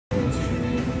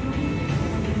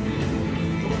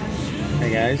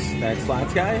Hi guys, that's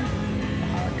Slots Guy,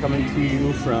 coming to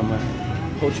you from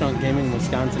Ho-Chunk Gaming,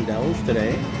 Wisconsin Dells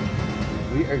today.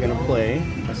 We are going to play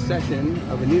a session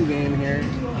of a new game here.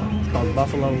 It's called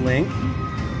Buffalo Link.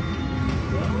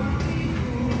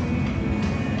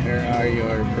 There are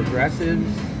your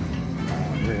progressives.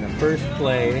 We're going to first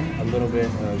play a little bit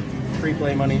of free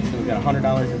play money. So we've got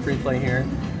 $100 in free play here,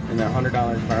 and then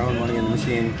 $100 of our own money in the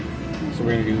machine. So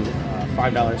we're going to do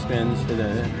 $5 spins for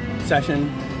the session.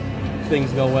 If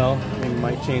things go well, we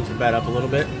might change the bet up a little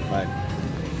bit, but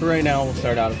for right now we'll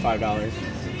start out at $5.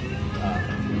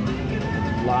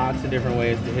 Lots of different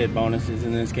ways to hit bonuses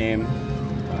in this game.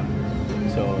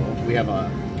 So we have a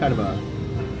kind of a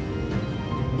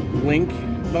link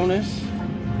bonus.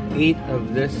 8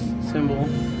 of this symbol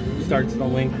starts the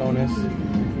link bonus.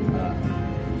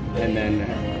 And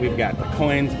then we've got the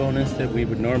coins bonus that we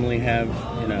would normally have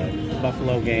in a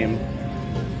Buffalo game.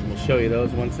 We'll show you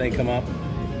those once they come up.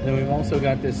 Then we've also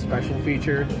got this special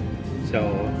feature.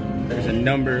 So there's a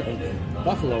number of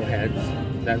buffalo heads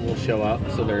that will show up.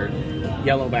 So they're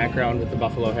yellow background with the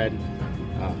buffalo head.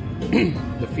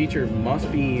 The feature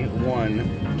must be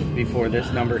won before this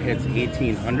number hits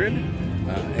 1,800.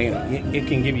 And it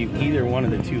can give you either one of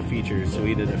the two features, so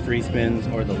either the free spins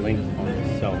or the link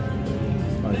bonus. So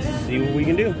let's see what we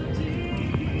can do.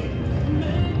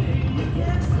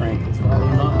 Crank this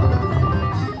volume up.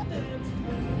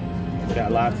 It's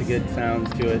got lots of good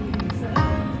sounds to it.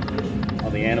 All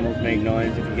the animals make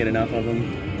noise if you get enough of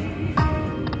them.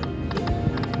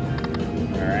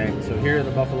 Alright, so here are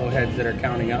the buffalo heads that are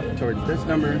counting up towards this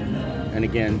number. And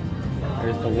again,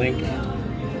 there's the link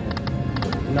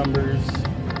numbers.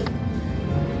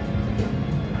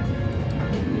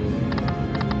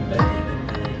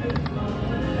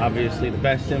 Obviously, the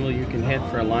best symbol you can hit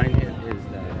for a line hit is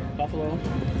the buffalo.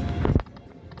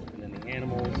 And then the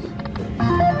animals.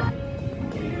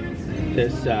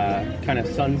 This kind of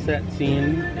sunset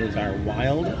scene is our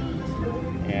wild.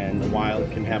 And the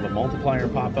wild can have a multiplier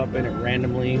pop up in it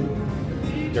randomly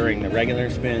during the regular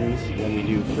spins. When we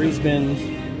do free spins,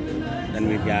 then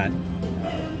we've got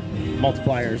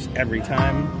multipliers every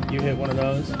time you hit one of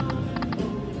those.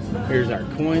 Here's our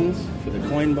coins for the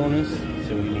coin bonus.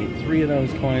 So we need 3 of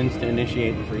those coins to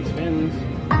initiate the free spins.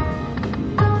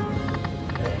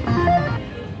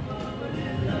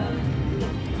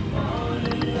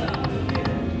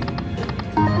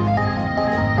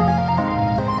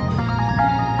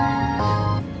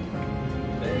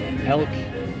 Elk,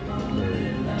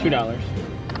 $2.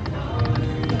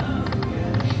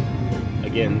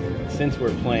 Again, since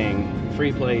we're playing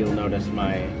free play, you'll notice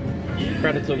my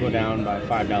credits will go down by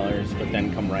 $5, but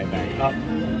then come right back up.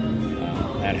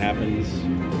 That happens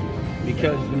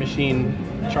because the machine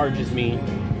charges me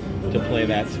to play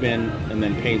that spin and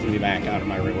then pays me back out of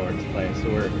my rewards play. So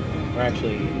we're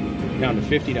actually down to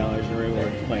 $50 in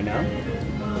rewards play now.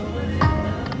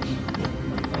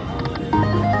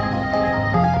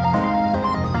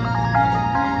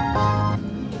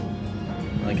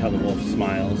 I like how the wolf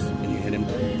smiles when you hit him.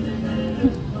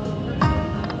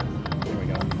 There we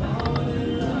go.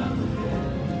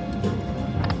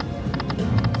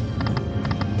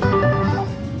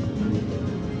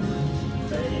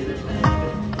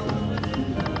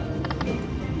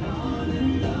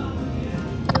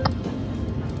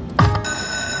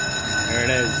 There it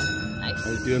is. Nice. I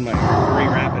was doing my 3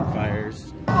 rapid fires.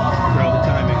 Throw the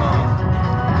timing off.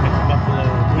 Hit the buffalo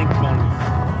link bonus.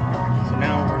 So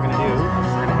now what we're going to do is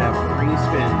we're going to have 3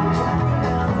 spins.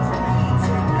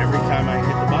 Every time I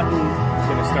hit the button, it's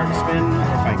going to start a spin.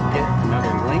 If I get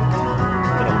another link,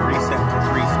 it'll reset to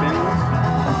 3 spins.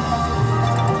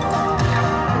 So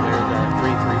there's our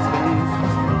 3 free spins.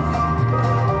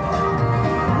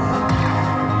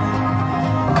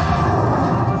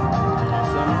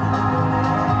 Awesome.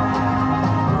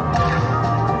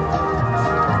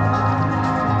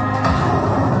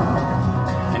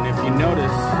 And if you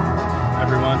notice,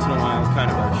 every once in a while, kind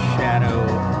of a shadow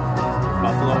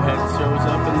buffalo head shows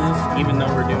up in this. Even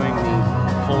though we're doing the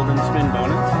hold and spin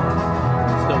bonus,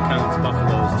 it still counts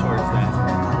buffaloes towards that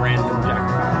random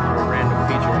jackpot or random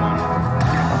feature one.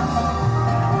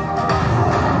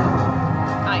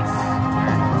 Nice.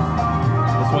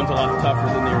 This one's a lot tougher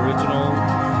than the original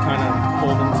kind of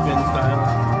hold and spin style.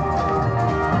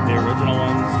 The original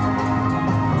ones,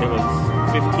 it was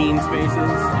 15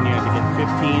 spaces and you had to get 15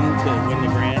 to win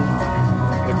the grand,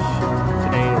 which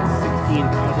today is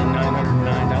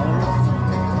 $16,909.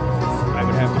 I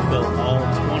would have to fill all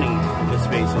 20 of the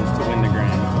spaces to win the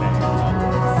grand today.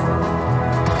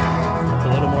 It's a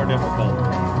little more difficult.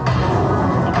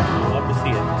 Love to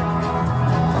see it.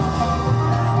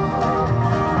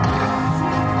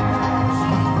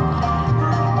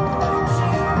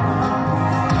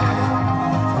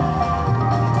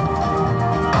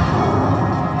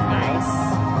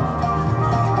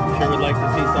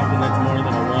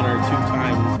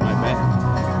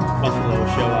 buffalo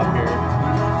show up here.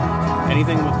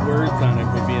 Anything with words on it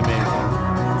would be amazing.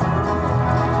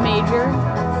 Major.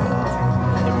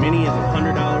 The mini is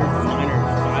 $100, the minor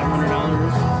is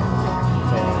 $500.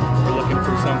 So we're looking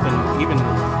for something even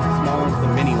as small as the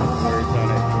mini with words on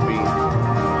it would be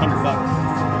 $100.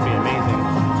 It'd be amazing.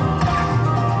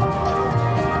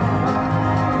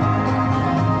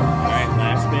 Alright,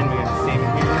 last spin, we got the same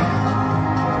here.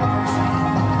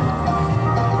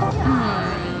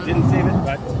 Didn't save it,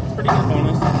 but pretty good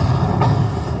bonus.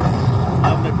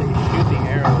 Love that they shoot the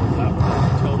arrows up to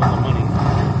total the money.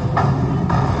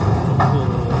 It's a cool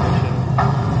little addition.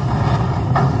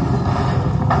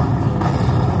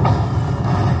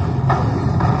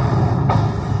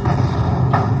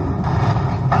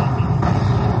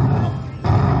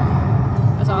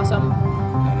 That's awesome.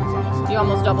 That is awesome. You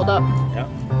almost doubled up. Yep.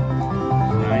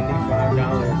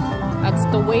 $95. That's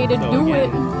the way to So do again,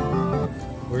 it.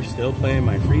 we're still playing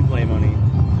my free play money.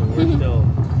 So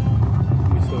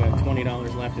we still got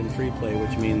 $20 left in free play,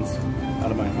 which means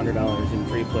out of my $100 in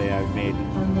free play, I've made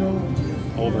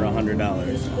over $100.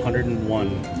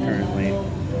 101 currently,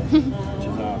 which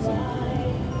is awesome.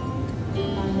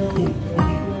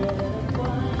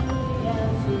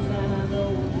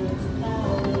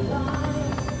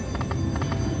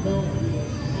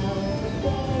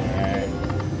 Alright.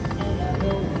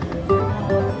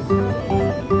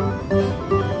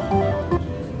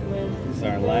 This is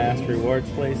our last rewards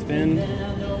play spin.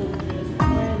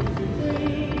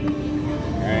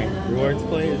 Alright, rewards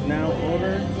play is now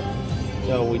over.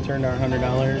 So we turned our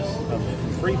 $100 of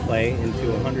free play into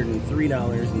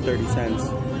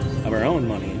 $103.30 of our own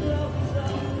money.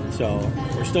 So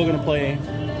we're still going to play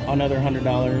another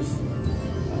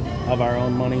 $100 of our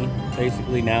own money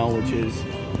basically now, which is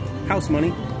house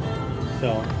money.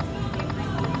 So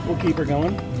we'll keep her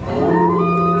going.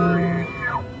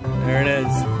 There it is,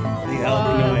 the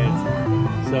elk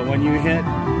noise. So when you hit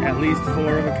at least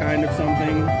 4 of a kind of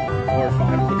something or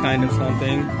 5 of a kind of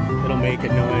something, it'll make a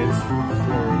noise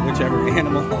for whichever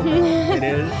animal it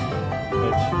is,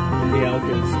 which the elk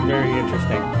is very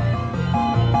interesting.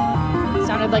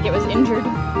 Sounded like it was injured.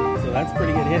 So that's a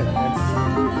pretty good hit. That's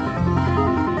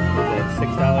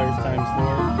 $6 times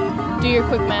 4. Do your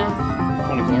quick math.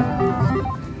 24.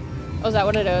 Oh, is that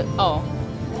what it is? Oh,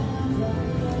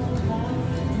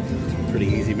 Pretty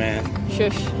easy math.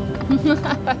 shush.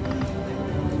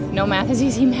 No math is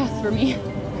easy math for me.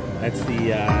 That's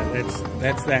the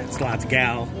that's that slot's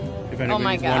gal. If Oh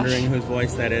my anybody's gosh. wondering whose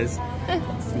voice that is,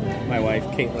 my wife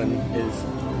Caitlin is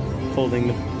holding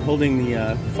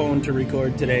the phone to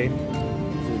record today.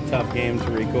 It's a tough game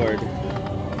to record.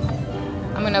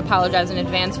 I'm going to apologize in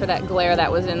advance for that glare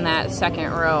that was in that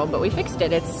second row, but we fixed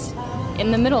it. It's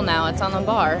in the middle now. It's on the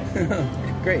bar.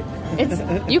 Great. It's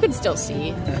you can still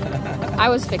see. I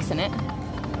was fixing it.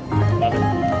 Love it.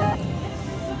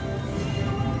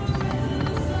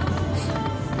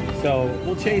 So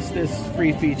we'll chase this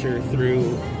free feature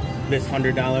through this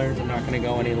 $100. I'm not going to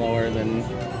go any lower than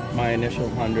my initial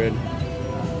 100.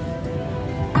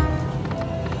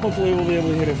 Hopefully we'll be able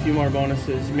to hit a few more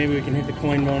bonuses. Maybe we can hit the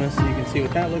coin bonus so you can see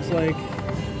what that looks like.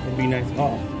 It'd be nice.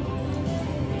 Oh,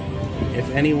 if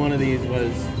any one of these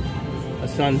was a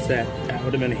sunset, that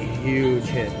would have been a huge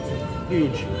hit.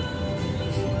 Huge. There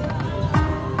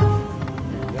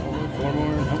we go. 4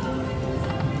 more. Nope.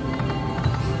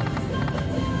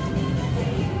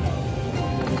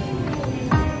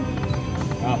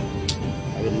 Oh,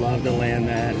 I would love to land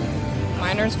that.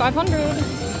 Miner's 500.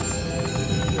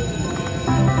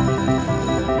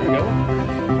 There we go.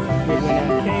 Good win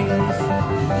on Kings.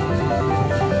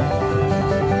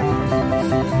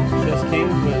 Just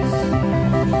Kings was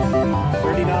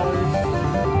 $30.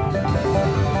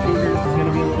 Cougars is going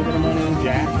to be a little bit of money.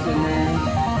 Jacks in there.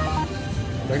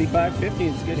 $35.50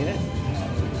 is a good hit.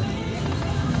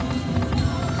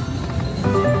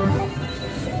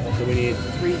 So we need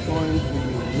 3 coins. We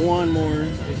need 1 more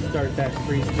to start that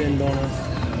free spin bonus.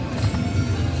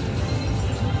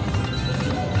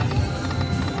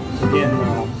 Again,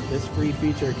 this free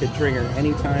feature could trigger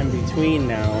anytime between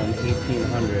now and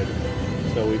 1800.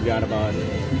 So we've got about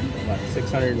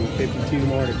 652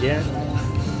 more to get.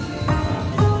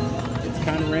 It's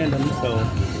kind of random, so.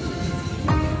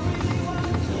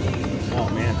 Oh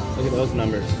man, look at those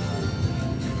numbers.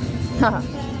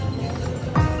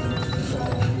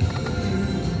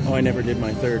 Oh, I never did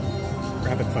my 3rd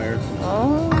rapid fire.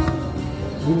 Oh.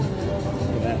 Ooh,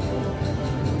 look at that.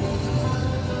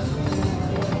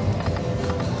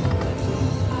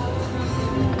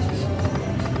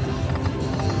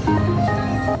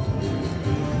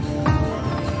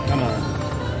 Come on.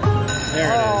 There it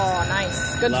is. Oh,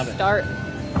 nice. Good Love it. start. All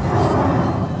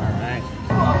right.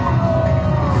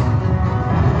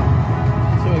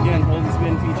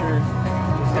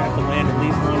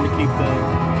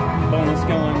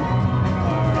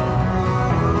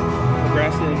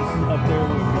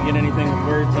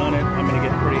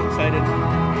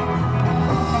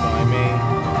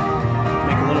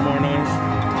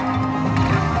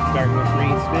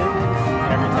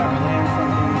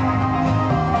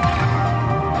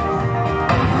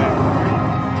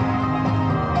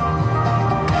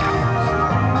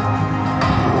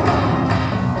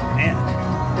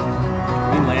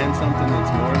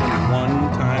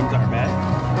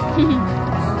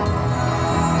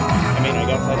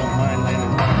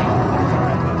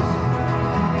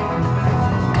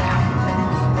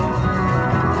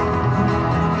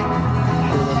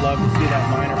 see that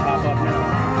miner pop up now?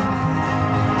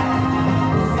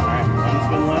 Alright, one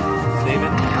spin left. Save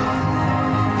it.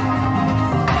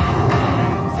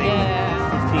 Alright, save it.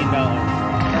 $15.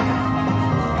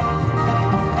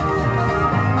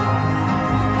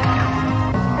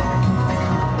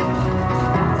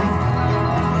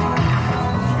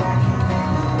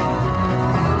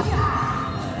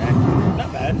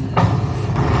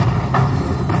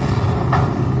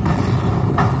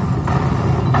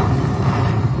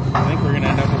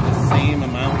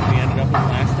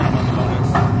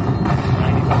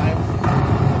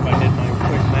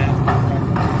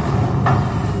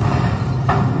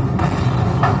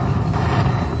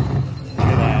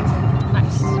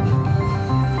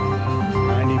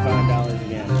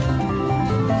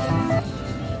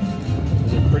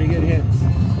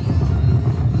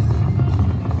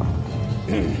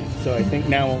 So I think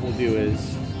now what we'll do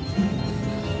is,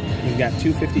 we've got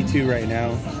 252 right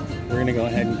now. We're gonna go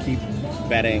ahead and keep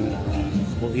betting.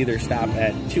 We'll either stop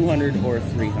at 200 or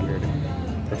 300,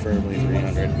 preferably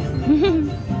 300.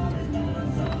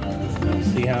 Let's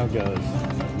see how it goes.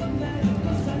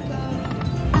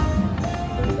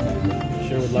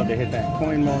 Sure would love to hit that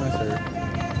coin bonus or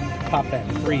pop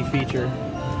that free feature.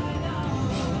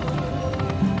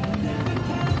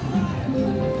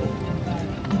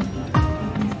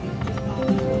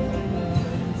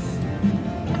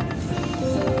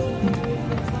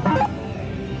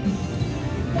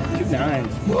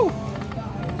 Nines. Woo!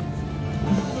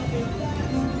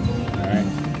 Alright, a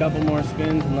couple more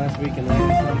spins unless we can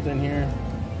land something here.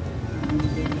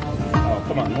 Oh,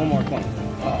 come on, one more coin.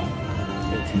 Oh,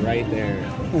 it's right there.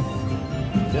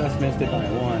 Just missed it by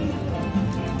one.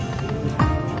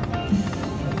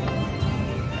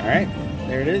 Alright,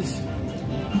 there it is.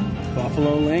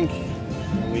 Buffalo Link.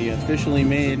 We officially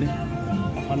made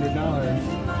 $100.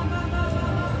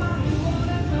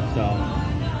 So,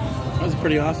 that was a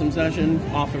pretty awesome session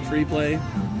off of free play.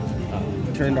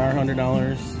 Turned their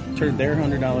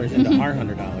 $100 into our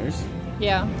 $100.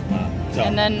 Yeah. So,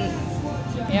 and then,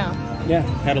 yeah,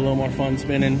 had a little more fun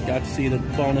spinning. Got to see the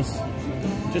bonus.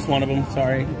 Just one of them.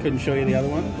 Sorry, couldn't show you the other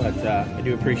one, but I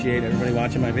do appreciate everybody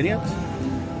watching my videos.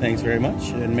 Thanks very much,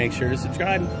 and make sure to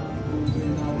subscribe.